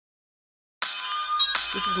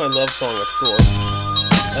This is my love song of sorts.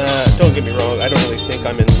 Don't get me wrong, I don't really think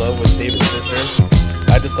I'm in love with David's sister.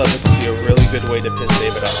 I just thought this would be a really good way to piss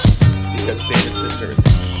David off, because David's sister is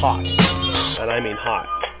hot, and I mean hot.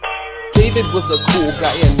 David was a cool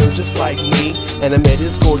guy and nerd just like me, and I met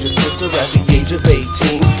his gorgeous sister at the age of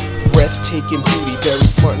 18. Breathtaking beauty, very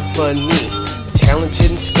smart and funny,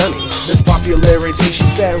 talented and stunning. This popularity, she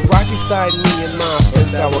sat right beside me in my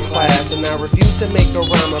first hour class, and I refused to make a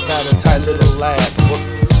rhyme about a tight little lass. Whoops,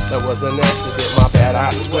 that was an accident, my bad, I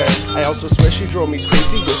swear. I also swear she drove me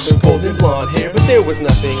crazy with her golden blonde hair, but there was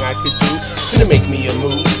nothing I could do, couldn't make me a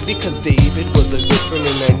move, because David was a good friend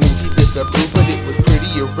and I knew he disapproved, but it was pretty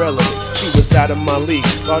irrelevant. She was out of my league,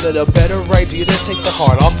 thought it a better idea to take the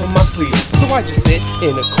heart off of my sleeve. So I just sit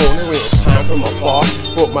in a corner and pine from afar,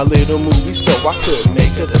 wrote my little movie so I could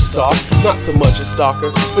make her the star. Not so much a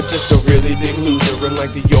stalker, but just a really big loser, and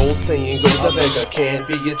like the old saying goes, a beggar can't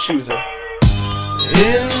be a chooser.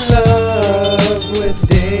 In love with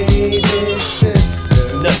David's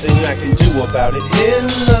sister, nothing I can do about it. In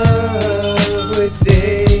love with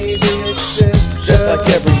David's sister, just like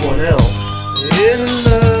everyone else. In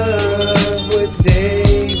love with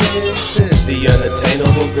David's sister, the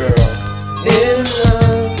unattainable girl. In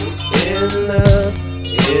love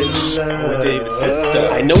with David's sister.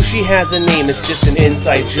 I know she has a name, it's just an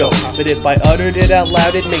inside joke, but if I uttered it out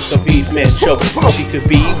loud, it'd make the beef man choke. She could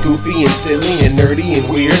be goofy and silly and nerdy and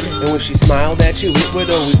weird, and when she smiled at you, it would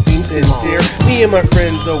always seem sincere. Me and my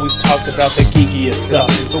friends always talked about the geekiest stuff,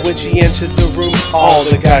 but when she entered the room, all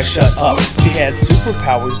the guys shut up. She had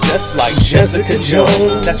superpowers just like Jessica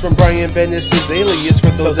Jones. That's from Brian Bennett's alias,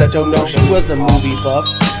 for those that don't know. She was a movie buff,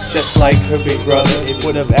 just like her big brother. It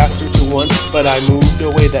would have asked her to one, but I moved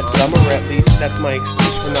away that summer at least. That's my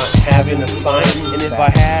excuse for not having a spine. And if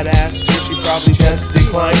I had asked her, she'd probably just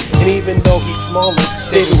decline. And even though he's smaller,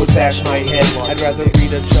 David would bash my head. I'd rather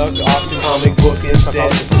read a Chuck Austin comic book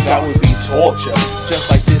instead. That would be torture,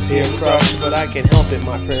 just like this here crush. But I can't help it,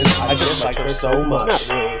 my friend, I just like her so much.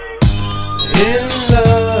 In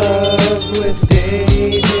love with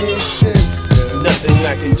David's sister, nothing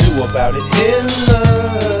I can do about it. In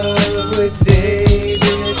love with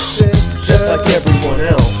David's sister, just like everyone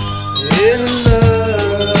else. In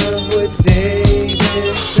love with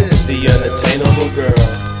David's sister, the unattainable girl.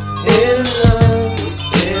 In love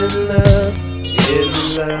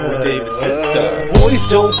with David's sister. Boys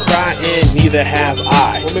don't cry and neither have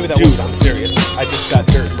I. Well, maybe that Dude, I'm serious, I just got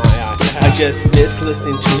dirt in my eye. I just miss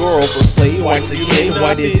listening to her overplay once again.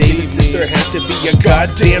 Why did David's sister have to be a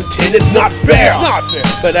goddamn 10? It's not fair! It's not fair!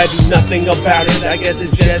 But I do nothing about it. I guess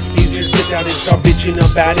it's just easier to sit down and start bitching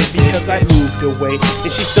about it, because I moved away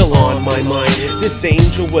and she's still on my mind. This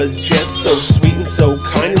angel was just so sweet and so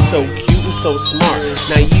kind and so cute and so smart,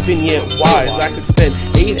 naive and yet wise. I could spend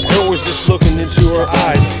 8 hours just looking into her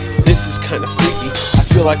eyes. This is kinda freaky. I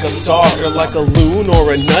feel like a stalker, like a loon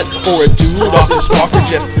or a nut or a dude off the stalker.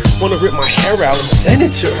 Just wanna rip my hair out and send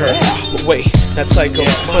it to her. But wait, that's psycho.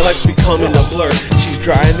 My life's becoming a blur. She's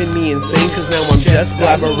driving me insane, cause now I'm just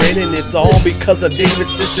blabbering, and it's all because of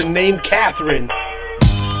David's sister named Catherine.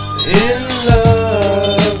 In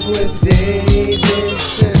love with David's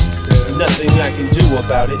sister, nothing I can do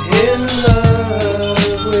about it. In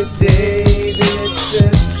love with David's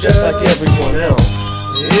sister, just like everyone else.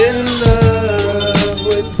 In love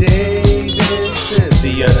with David's sister,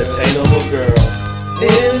 the unattainable girl.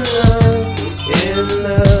 In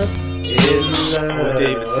love with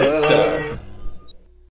David's sister.